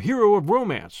face for a hero of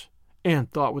romance, Anne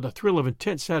thought with a thrill of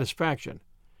intense satisfaction.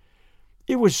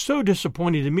 It was so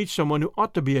disappointing to meet someone who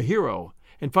ought to be a hero,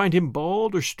 and find him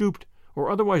bald or stooped or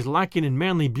otherwise lacking in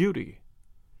manly beauty.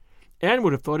 Anne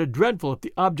would have thought it dreadful if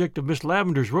the object of Miss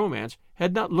Lavender's romance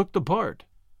had not looked the part.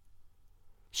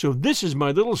 "So this is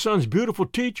my little son's beautiful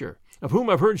teacher, of whom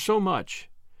I've heard so much,"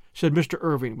 said Mr.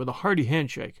 Irving with a hearty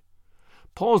handshake.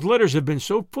 "Paul's letters have been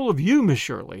so full of you, Miss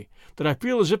Shirley, that I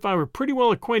feel as if I were pretty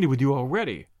well acquainted with you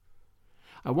already.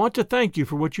 I want to thank you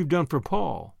for what you've done for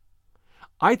Paul.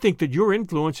 I think that your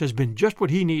influence has been just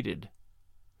what he needed.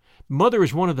 Mother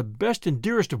is one of the best and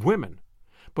dearest of women,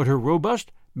 but her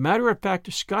robust,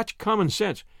 matter-of-fact Scotch common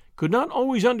sense could not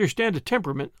always understand a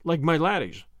temperament like my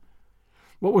laddie's.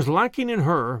 What was lacking in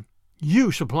her,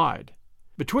 you supplied.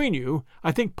 Between you,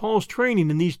 I think Paul's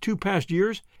training in these 2 past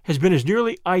years has been as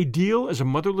nearly ideal as a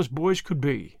motherless boy's could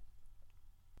be."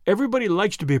 Everybody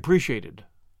likes to be appreciated.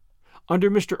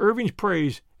 Under Mr. Irving's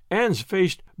praise, Anne's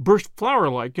face burst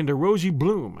flower-like into rosy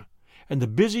bloom, and the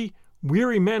busy,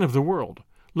 weary man of the world,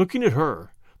 looking at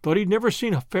her, thought he'd never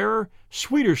seen a fairer,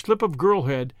 sweeter slip of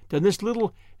girlhead than this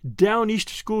little down-east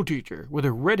schoolteacher with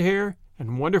her red hair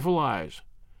and wonderful eyes.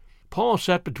 Paul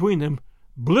sat between them,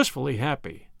 blissfully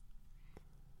happy.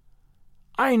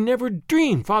 "I never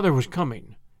dreamed Father was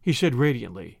coming," he said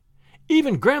radiantly.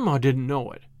 "Even Grandma didn't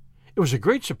know it. It was a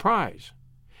great surprise.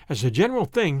 As a general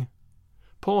thing,"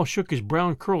 Paul shook his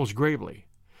brown curls gravely,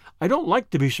 "I don't like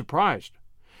to be surprised.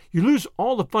 You lose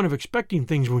all the fun of expecting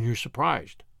things when you're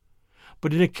surprised.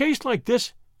 But in a case like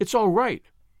this, it's all right.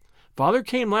 Father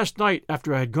came last night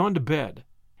after I had gone to bed,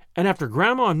 and after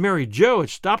Grandma and Mary Jo had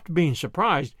stopped being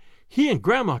surprised, he and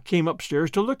Grandma came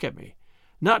upstairs to look at me,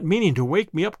 not meaning to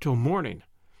wake me up till morning.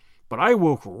 But I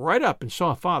woke right up and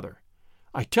saw Father.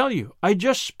 I tell you, I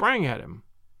just sprang at him."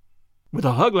 "With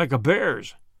a hug like a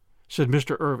bear's," said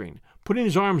Mr. Irving, putting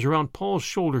his arms around Paul's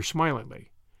shoulder smilingly.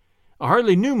 "I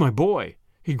hardly knew my boy.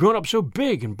 He'd grown up so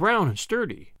big and brown and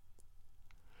sturdy."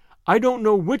 "I don't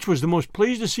know which was the most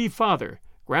pleased to see Father,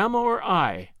 Grandma or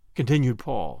I," continued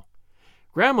Paul.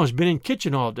 "Grandma's been in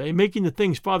kitchen all day making the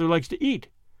things Father likes to eat.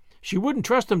 She wouldn't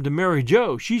trust them to Mary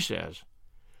Jo, she says.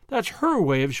 That's her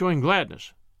way of showing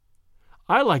gladness.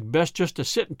 I like best just to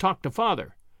sit and talk to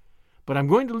Father. But I'm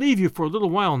going to leave you for a little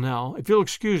while now, if you'll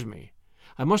excuse me.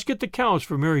 I must get the cows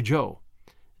for Mary Jo.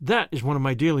 That is one of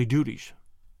my daily duties."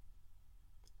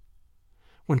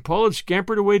 When Paul had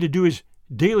scampered away to do his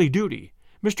daily duty,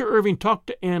 Mr. Irving talked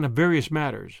to Anne of various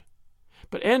matters.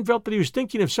 but Anne felt that he was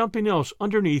thinking of something else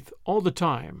underneath all the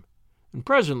time, and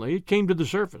presently it came to the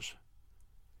surface.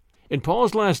 In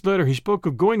Paul's last letter he spoke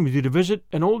of going with you to visit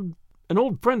an old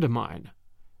friend of mine,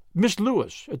 Miss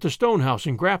Lewis, at the Stone House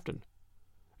in Grafton.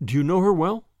 Do you know her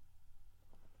well?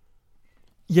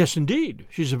 Yes, indeed.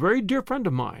 She's a very dear friend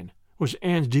of mine, was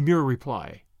Anne's demure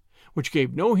reply, which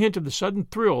gave no hint of the sudden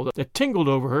thrill that tingled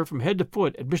over her from head to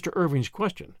foot at Mr. Irving's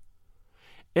question.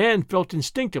 Anne felt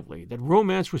instinctively that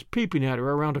romance was peeping at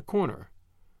her around a corner.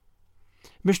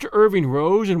 Mr. Irving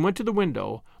rose and went to the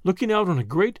window, looking out on a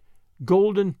great,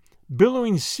 golden,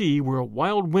 billowing sea where a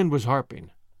wild wind was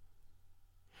harping.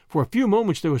 For a few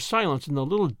moments there was silence in the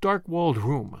little dark-walled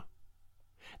room.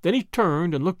 Then he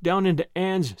turned and looked down into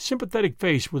Anne's sympathetic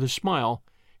face with a smile,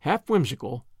 half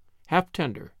whimsical, half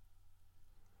tender.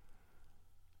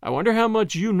 "I wonder how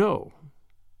much you know,"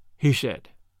 he said.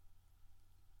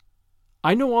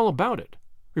 "I know all about it,"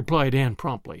 replied Anne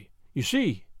promptly. "You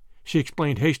see," she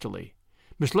explained hastily,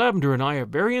 "Miss Lavender and I are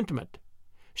very intimate.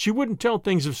 She wouldn't tell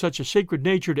things of such a sacred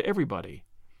nature to everybody.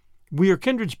 We are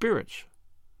kindred spirits."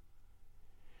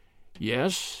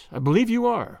 "Yes, I believe you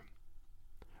are.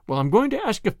 Well, I'm going to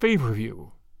ask a favor of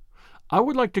you. I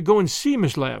would like to go and see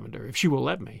Miss Lavender, if she will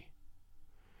let me.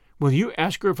 Will you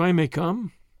ask her if I may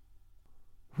come?"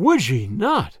 Would she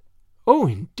not? Oh,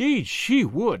 indeed, she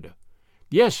would.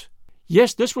 Yes,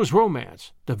 this was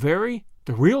romance, the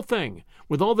real thing,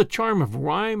 with all the charm of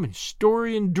rhyme and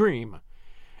story and dream.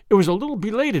 It was a little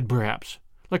belated, perhaps,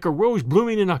 like a rose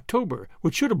blooming in October,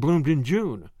 which should have bloomed in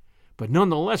June, but none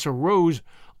the less a rose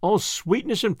all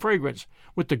sweetness and fragrance,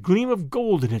 with the gleam of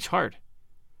gold in its heart.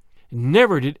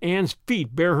 Never did Anne's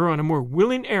feet bear her on a more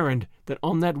willing errand than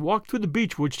on that walk through the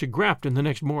beechwoods to Grafton the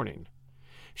next morning.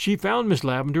 She found Miss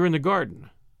Lavender in the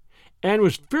garden. Anne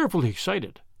was fearfully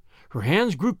excited. Her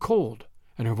hands grew cold,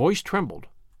 and her voice trembled.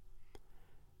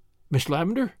 "Miss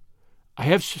Lavender, I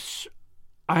have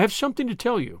something to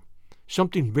tell you,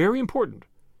 something very important.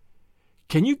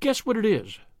 Can you guess what it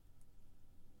is?"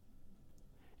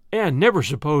 Anne never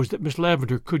supposed that Miss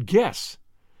Lavender could guess,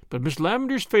 but Miss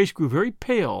Lavender's face grew very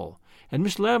pale, and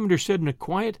Miss Lavender said in a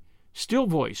quiet, still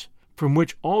voice, from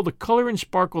which all the color and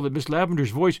sparkle that Miss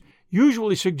Lavender's voice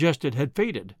usually suggested had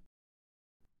faded,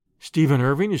 "Stephen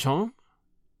Irving is home?"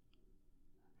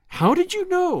 "How did you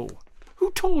know? Who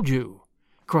told you?"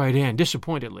 cried Anne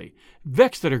disappointedly,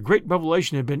 vexed that her great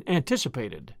revelation had been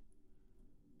anticipated.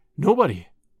 "Nobody.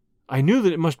 I knew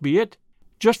that it must be it,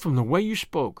 just from the way you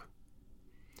spoke."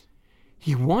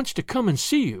 "He wants to come and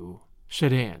see you,"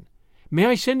 said Anne. "May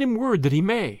I send him word that he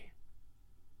may?"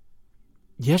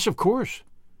 "Yes, of course,"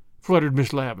 fluttered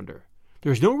Miss Lavender.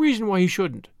 "There's no reason why he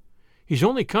shouldn't. He's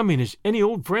only coming as any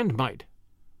old friend might."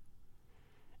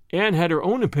 Anne had her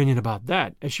own opinion about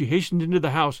that as she hastened into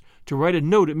the house to write a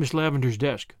note at Miss Lavender's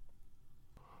desk.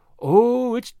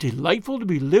 "Oh, it's delightful to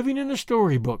be living in a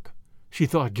story-book," she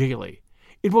thought gaily.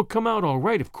 "It will come out all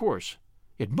right, of course.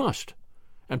 It must.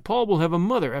 And Paul will have a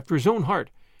mother after his own heart,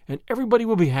 and everybody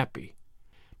will be happy.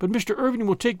 But Mr. Irving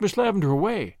will take Miss Lavender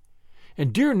away,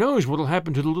 and dear knows what'll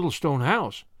happen to the little stone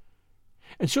house.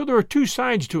 And so there are two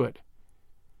sides to it,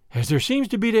 as there seems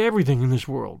to be to everything in this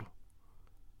world."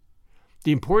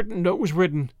 The important note was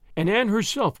written, and Anne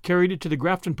herself carried it to the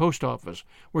Grafton post office,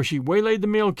 where she waylaid the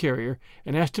mail carrier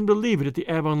and asked him to leave it at the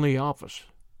Avonlea office.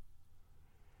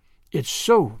 "It's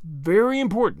so very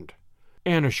important,"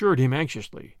 Anne assured him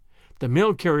anxiously. The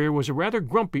mail carrier was a rather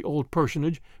grumpy old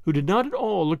personage who did not at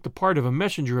all look the part of a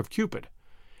messenger of Cupid,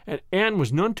 and Anne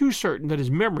was none too certain that his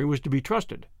memory was to be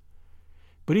trusted.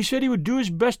 But he said he would do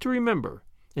his best to remember,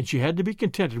 and she had to be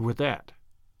contented with that.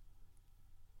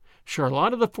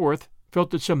 Charlotta the Fourth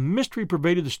felt that some mystery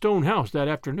pervaded the stone house that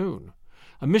afternoon,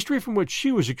 a mystery from which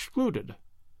she was excluded.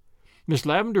 Miss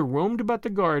Lavender roamed about the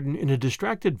garden in a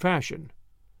distracted fashion.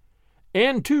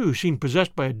 Anne, too, seemed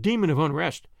possessed by a demon of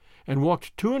unrest, and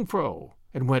walked to and fro,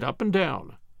 and went up and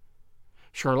down.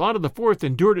 Charlotta the Fourth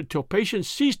endured it till patience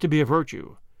ceased to be a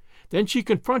virtue. Then she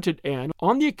confronted Anne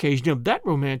on the occasion of that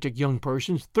romantic young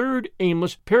person's third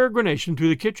aimless peregrination through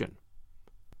the kitchen.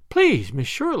 "Please, Miss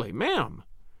Shirley, ma'am,"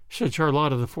 said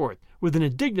Charlotta the Fourth, with an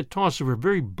indignant toss of her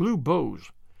very blue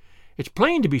bows. "It's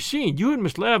plain to be seen you and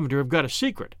Miss Lavender have got a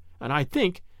secret, and I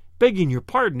think, begging your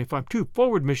pardon if I'm too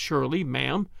forward, Miss Shirley,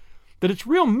 ma'am, that it's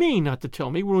real mean not to tell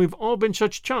me when we've all been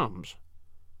such chums."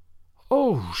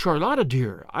 "Oh, Charlotta,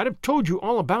 dear, I'd have told you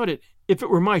all about it if it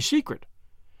were my secret.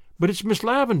 But it's Miss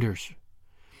Lavender's.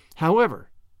 However,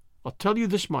 I'll tell you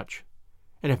this much,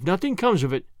 and if nothing comes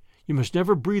of it, you must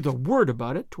never breathe a word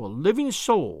about it to a living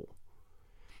soul.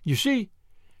 You see,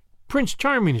 Prince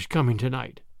Charming is coming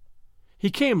tonight.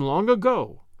 He came long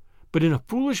ago, but in a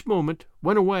foolish moment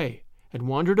went away, and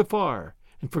wandered afar,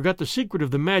 and forgot the secret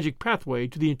of the magic pathway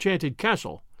to the enchanted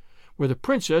castle, where the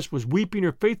princess was weeping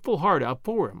her faithful heart out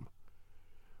for him.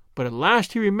 But at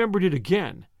last he remembered it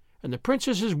again, and the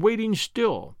princess is waiting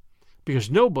still,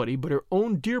 because nobody but her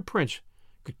own dear prince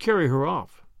could carry her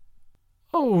off.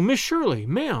 "Oh, Miss Shirley,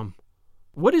 ma'am,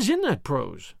 what is in that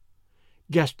prose?"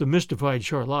 gasped the mystified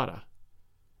Charlotta.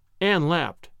 Anne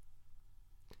laughed.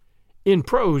 "In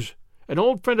prose, an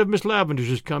old friend of Miss Lavendar's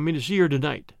is coming to see her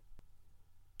tonight."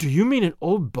 "Do you mean an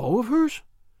old beau of hers?"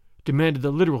 demanded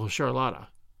the literal Charlotta.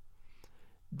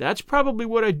 "That's probably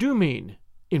what I do mean,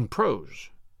 in prose,"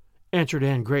 answered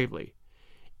Anne gravely.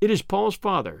 "It is Paul's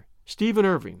father, Stephen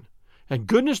Irving, and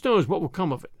goodness knows what will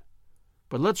come of it.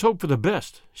 But let's hope for the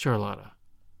best, Charlotta."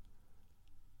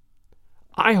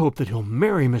 "I hope that he'll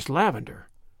marry Miss Lavendar,"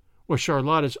 was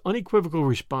Charlotta's unequivocal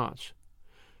response.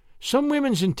 "Some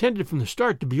women's intended from the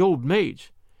start to be old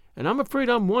maids, and I'm afraid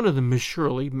I'm one of them, Miss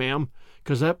Shirley, ma'am,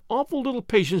 'cause I have awful little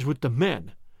patience with the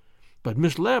men. But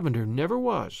Miss Lavendar never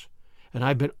was, and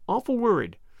I've been awful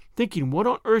worried, thinking what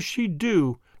on earth she'd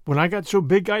do when I got so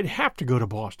big I'd have to go to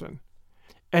Boston.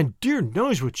 And dear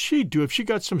knows what she'd do if she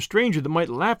got some stranger that might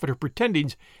laugh at her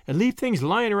pretendings and leave things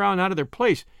lying around out of their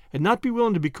place and not be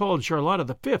willing to be called Charlotta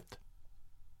the Fifth.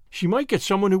 She might get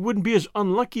someone who wouldn't be as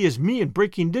unlucky as me in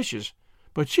breaking dishes,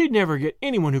 but she'd never get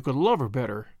anyone who could love her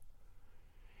better."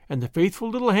 And the faithful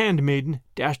little handmaiden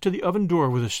dashed to the oven door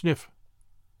with a sniff.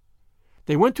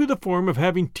 They went through the form of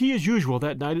having tea as usual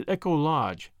that night at Echo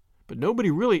Lodge, but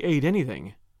nobody really ate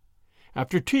anything.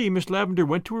 After tea, Miss Lavendar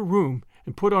went to her room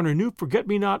and put on her new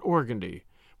forget-me-not organdy,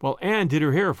 while Anne did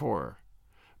her hair for her.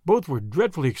 Both were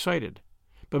dreadfully excited,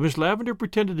 but Miss Lavendar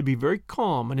pretended to be very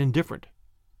calm and indifferent.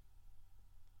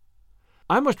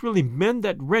 "I must really mend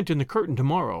that rent in the curtain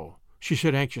tomorrow," she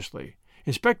said anxiously,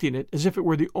 inspecting it as if it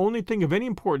were the only thing of any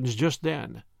importance just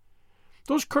then.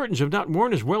 "Those curtains have not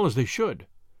worn as well as they should,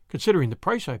 considering the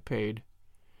price I paid.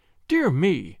 Dear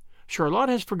me, Charlotte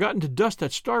has forgotten to dust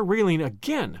that star railing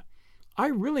again. I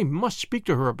really must speak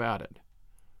to her about it."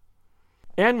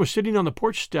 Anne was sitting on the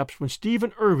porch steps when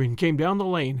Stephen Irving came down the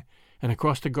lane and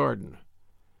across the garden.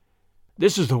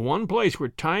 "This is the one place where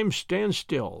time stands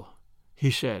still," he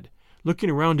said, looking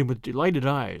around him with delighted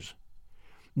eyes.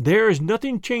 "There is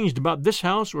nothing changed about this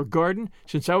house or garden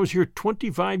since I was here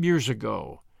 25 years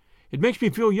ago. It makes me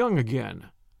feel young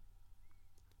again."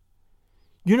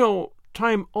 "You know,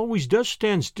 time always does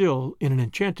stand still in an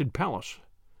enchanted palace,"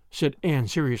 said Anne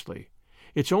seriously.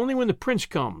 "It's only when the prince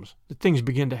comes that things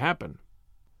begin to happen."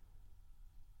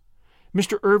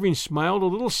 Mr. Irving smiled a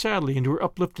little sadly into her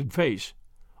uplifted face,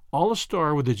 all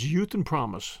a-star with its youth and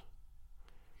promise.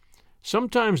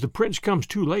 "Sometimes the prince comes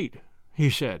too late," he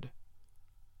said.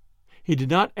 He did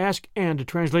not ask Anne to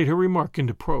translate her remark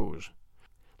into prose.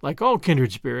 Like all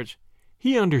kindred spirits,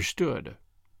 he understood.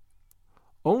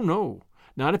 "Oh, no,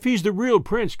 not if he's the real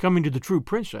prince coming to the true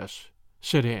princess,"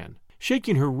 said Anne,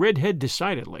 shaking her red head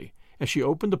decidedly as she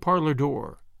opened the parlor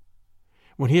door.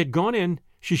 When he had gone in,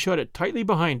 she shut it tightly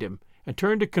behind him and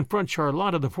turned to confront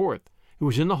Charlotta the Fourth, who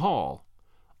was in the hall,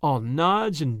 all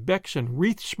nods and becks and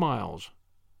wreathed smiles.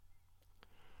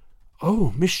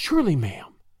 "Oh, Miss Shirley,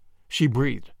 ma'am," she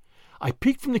breathed. "I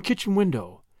peeked from the kitchen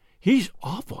window. He's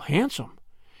awful handsome,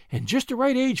 and just the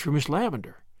right age for Miss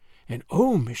Lavendar. And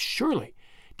oh, Miss Shirley,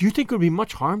 do you think it would be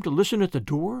much harm to listen at the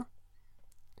door?"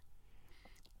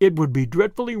 "It would be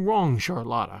dreadfully wrong,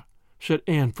 Charlotta," said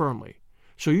Anne firmly.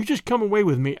 "So you just come away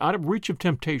with me out of reach of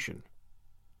temptation."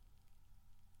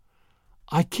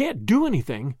 "I can't do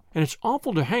anything, and it's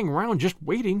awful to hang around just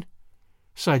waiting,"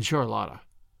 sighed Charlotta.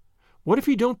 "What if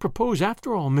he don't propose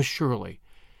after all, Miss Shirley?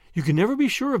 You can never be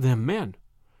sure of them men.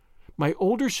 My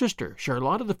older sister,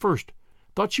 Charlotta the First,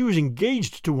 thought she was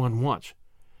engaged to one once,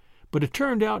 but it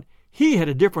turned out he had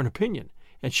a different opinion,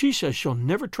 and she says she'll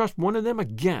never trust one of them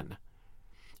again.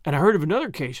 And I heard of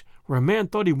another case where a man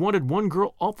thought he wanted one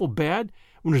girl awful bad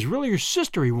when it was really her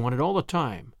sister he wanted all the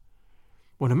time.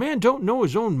 When a man don't know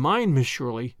his own mind, Miss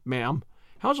Shirley, ma'am,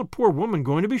 how's a poor woman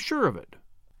going to be sure of it?"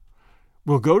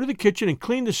 "We'll go to the kitchen and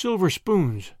clean the silver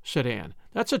spoons," said Anne.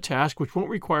 "That's a task which won't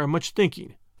require much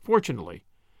thinking, fortunately,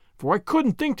 for I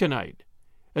couldn't think tonight,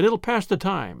 and it'll pass the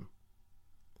time."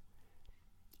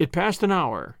 It passed an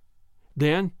hour.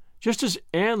 Then, just as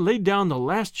Anne laid down the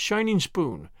last shining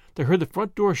spoon, they heard the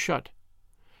front door shut.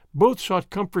 Both sought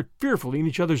comfort fearfully in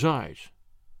each other's eyes.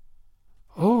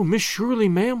 "Oh, Miss Shirley,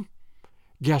 ma'am,"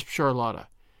 gasped Charlotta,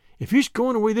 "if he's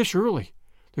going away this early,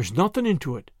 there's nothing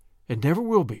into it, and never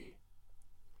will be."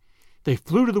 They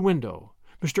flew to the window.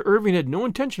 Mr. Irving had no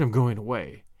intention of going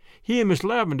away. He and Miss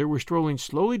Lavendar were strolling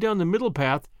slowly down the middle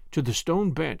path to the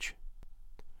stone bench.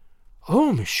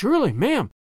 "Oh, Miss Shirley, ma'am,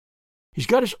 He's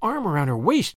got his arm around her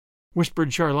waist,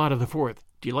 whispered Charlotta the Fourth,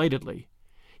 delightedly.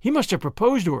 He must have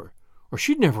proposed to her, or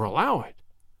she'd never allow it.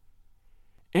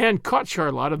 Anne caught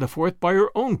Charlotta the Fourth by her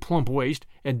own plump waist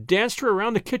and danced her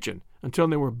around the kitchen until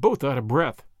they were both out of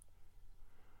breath.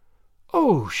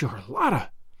 "Oh,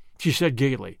 Charlotta," she said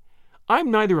gaily,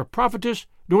 "I'm neither a prophetess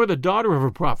nor the daughter of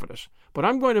a prophetess, but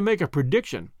I'm going to make a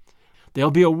prediction.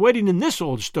 There'll be a wedding in this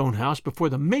old stone house before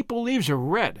the maple leaves are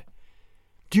red.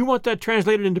 Do you want that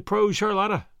translated into prose,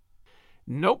 Charlotta?"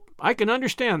 "Nope, I can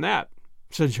understand that,"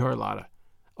 said Charlotta.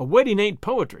 "A wedding ain't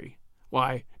poetry.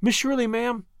 Why, Miss Shirley,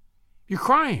 ma'am, you're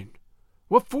crying.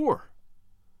 What for?"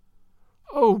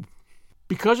 "Oh,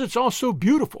 because it's all so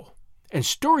beautiful, and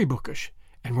storybookish,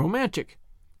 and romantic,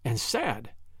 and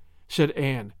sad," said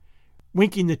Anne,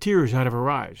 winking the tears out of her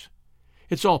eyes.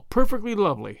 "It's all perfectly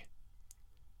lovely.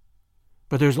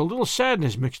 But there's a little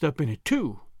sadness mixed up in it,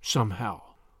 too, somehow."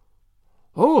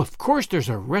 "Oh, of course there's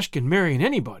a risk in marrying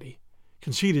anybody,"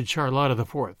 conceded Charlotta the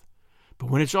Fourth. "But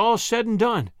when it's all said and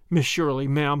done, Miss Shirley,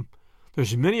 ma'am,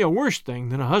 there's many a worse thing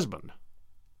than a husband."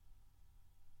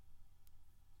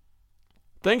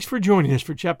 Thanks for joining us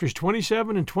for chapters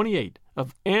 27 and 28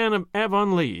 of Anne of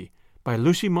Avonlea by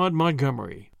Lucy Maud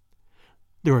Montgomery.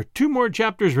 There are 2 more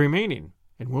chapters remaining,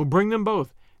 and we'll bring them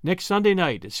both next Sunday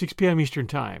night at 6 p.m. Eastern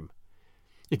Time.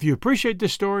 If you appreciate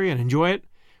this story and enjoy it,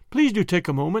 please do take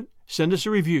a moment, send us a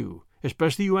review,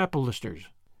 especially you Apple listeners.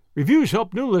 Reviews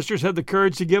help new listeners have the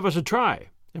courage to give us a try,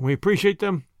 and we appreciate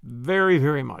them very,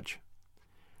 very much.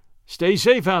 Stay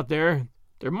safe out there.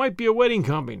 There might be a wedding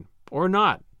coming, or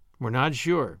not. We're not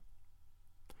sure.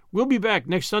 We'll be back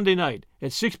next Sunday night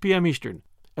at 6 p.m. Eastern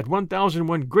at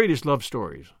 1001 Greatest Love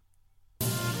Stories.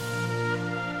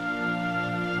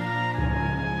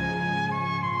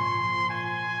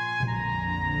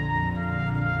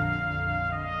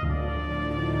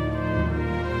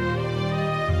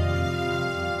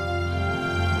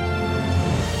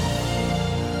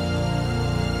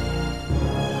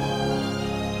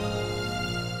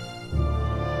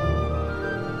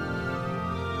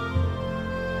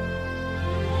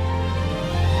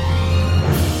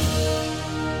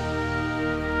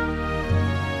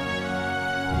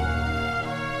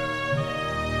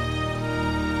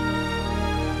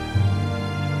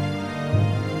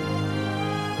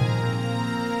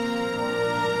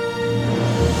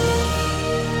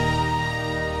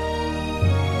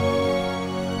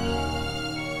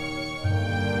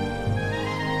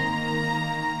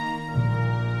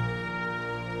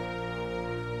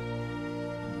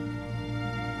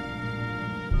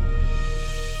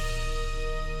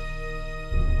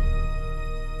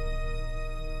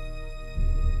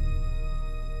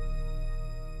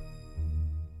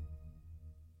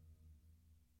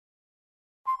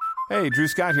 Hey, Drew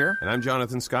Scott here, and I'm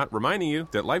Jonathan Scott, reminding you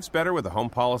that life's better with a home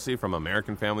policy from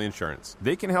American Family Insurance.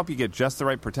 They can help you get just the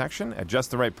right protection at just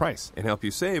the right price and help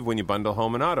you save when you bundle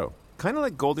home and auto. Kind of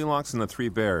like Goldilocks and the Three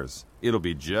Bears. It'll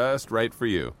be just right for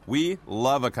you. We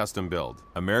love a custom build.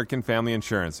 American Family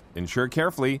Insurance. Insure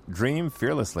carefully, dream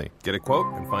fearlessly. Get a quote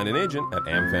and find an agent at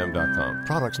amfam.com.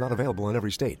 Products not available in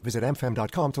every state. Visit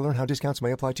amfam.com to learn how discounts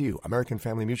may apply to you. American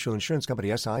Family Mutual Insurance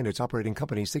Company, SI, and its operating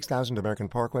company, 6000 American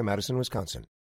Parkway, Madison, Wisconsin.